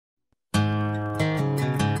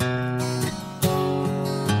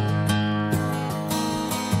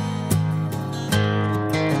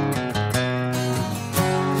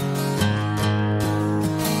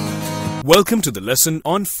Welcome to the lesson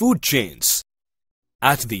on food chains.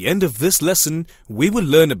 At the end of this lesson, we will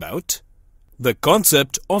learn about the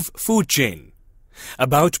concept of food chain,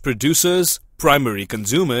 about producers, primary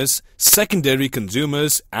consumers, secondary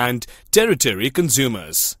consumers, and tertiary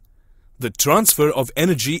consumers, the transfer of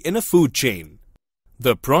energy in a food chain,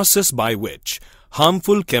 the process by which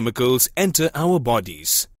harmful chemicals enter our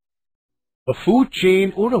bodies. A food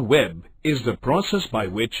chain or a web is the process by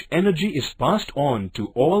which energy is passed on to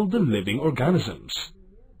all the living organisms.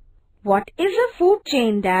 What is a food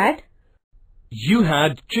chain, Dad? You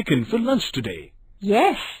had chicken for lunch today.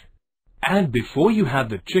 Yes. And before you had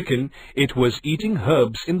the chicken, it was eating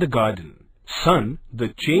herbs in the garden. Son,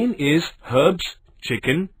 the chain is herbs,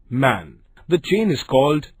 chicken, man. The chain is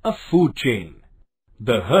called a food chain.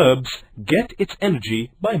 The herbs get its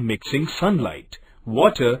energy by mixing sunlight,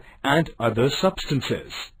 water and other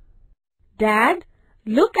substances. Dad,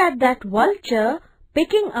 look at that vulture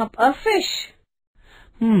picking up a fish.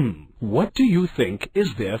 What do you think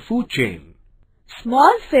is their food chain?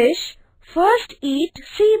 Small fish first eat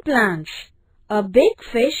sea plants. A big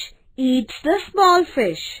fish eats the small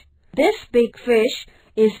fish. This big fish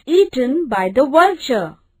is eaten by the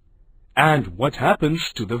vulture. And what happens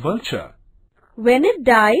to the vulture? When it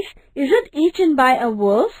dies, is it eaten by a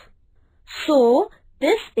wolf? So,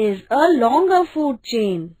 this is a longer food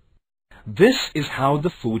chain. This is how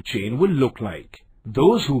the food chain will look like.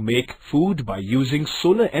 Those who make food by using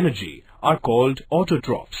solar energy are called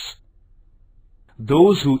autotrophs.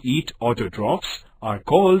 Those who eat autotrophs are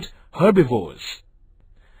called herbivores.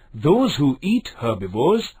 Those who eat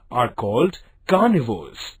herbivores are called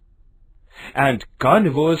carnivores. And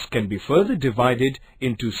carnivores can be further divided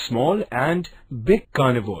into small and big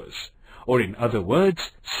carnivores, or in other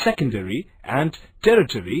words, secondary and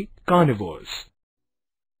tertiary carnivores.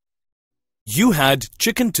 You had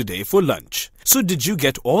chicken today for lunch. So did you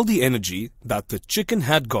get all the energy that the chicken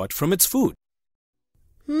had got from its food?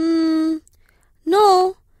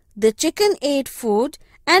 No. The chicken ate food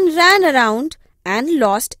and ran around and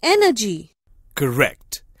lost energy.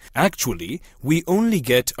 Correct. Actually, we only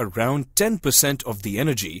get around 10% of the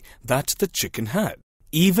energy that the chicken had.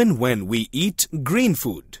 Even when we eat green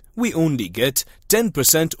food, we only get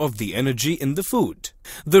 10% of the energy in the food.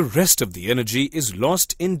 The rest of the energy is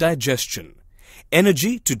lost in digestion,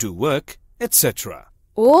 energy to do work, etc.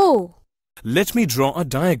 Oh! Let me draw a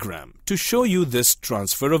diagram to show you this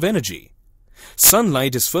transfer of energy.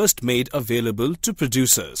 Sunlight is first made available to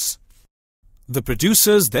producers. The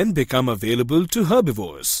producers then become available to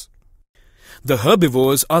herbivores. The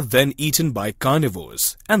herbivores are then eaten by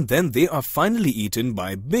carnivores, and then they are finally eaten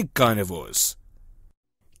by big carnivores.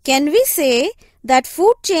 Can we say that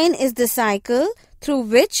food chain is the cycle through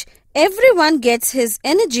which everyone gets his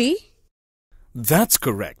energy? That's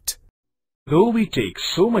correct. Though we take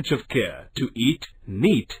so much of care to eat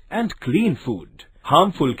neat and clean food,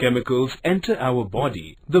 harmful chemicals enter our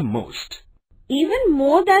body the most. Even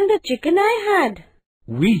more than the chicken I had.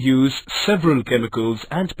 We use several chemicals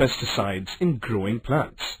and pesticides in growing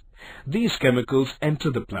plants. These chemicals enter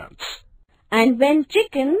the plants. And when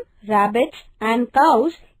chicken, rabbits and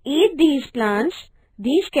cows eat these plants,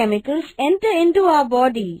 these chemicals enter into our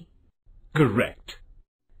body. Correct.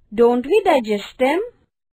 Don't we digest them?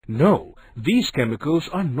 No, these chemicals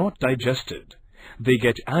are not digested. They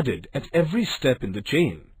get added at every step in the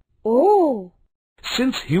chain. Oh!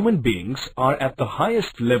 Since human beings are at the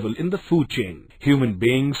highest level in the food chain, human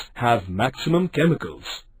beings have maximum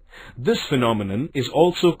chemicals. This phenomenon is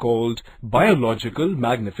also called biological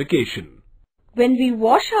magnification. When we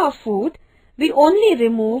wash our food, we only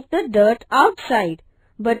remove the dirt outside,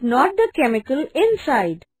 but not the chemical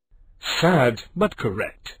inside. Sad but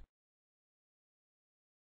correct.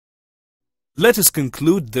 Let us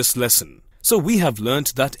conclude this lesson. So we have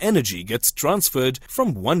learnt that energy gets transferred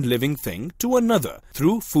from one living thing to another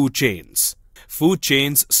through food chains. Food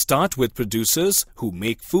chains start with producers who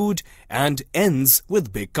make food and ends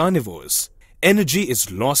with big carnivores. Energy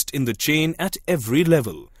is lost in the chain at every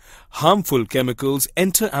level. Harmful chemicals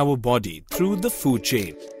enter our body through the food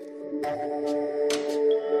chain.